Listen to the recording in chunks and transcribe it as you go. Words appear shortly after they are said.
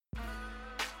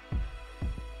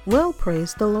Well,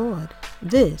 praise the Lord.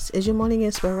 This is your morning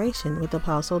inspiration with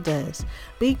Apostle Des.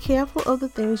 Be careful of the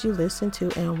things you listen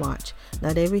to and watch.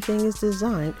 Not everything is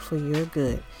designed for your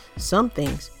good. Some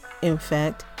things, in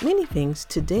fact, many things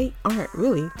today aren't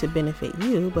really to benefit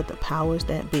you, but the powers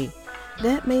that be.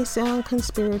 That may sound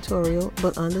conspiratorial,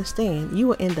 but understand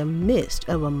you are in the midst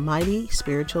of a mighty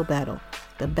spiritual battle.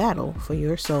 The battle for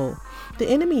your soul. The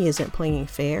enemy isn't playing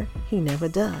fair. He never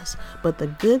does. But the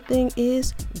good thing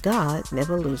is God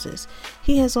never loses.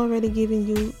 He has already given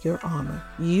you your armor.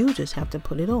 You just have to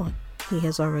put it on. He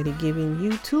has already given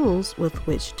you tools with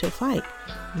which to fight.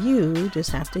 You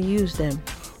just have to use them.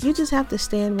 You just have to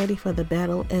stand ready for the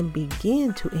battle and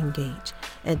begin to engage.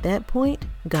 At that point,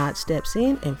 God steps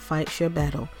in and fights your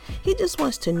battle. He just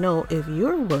wants to know if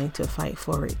you're willing to fight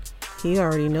for it. He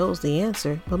already knows the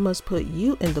answer, but must put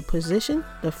you in the position,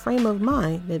 the frame of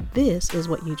mind that this is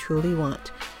what you truly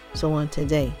want. So on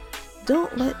today,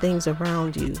 don't let things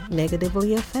around you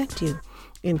negatively affect you.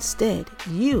 Instead,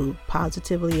 you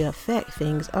positively affect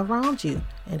things around you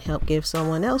and help give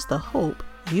someone else the hope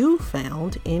you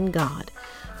found in God.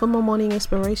 For more morning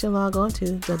inspiration, log on to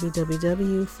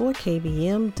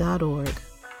www.4kbm.org.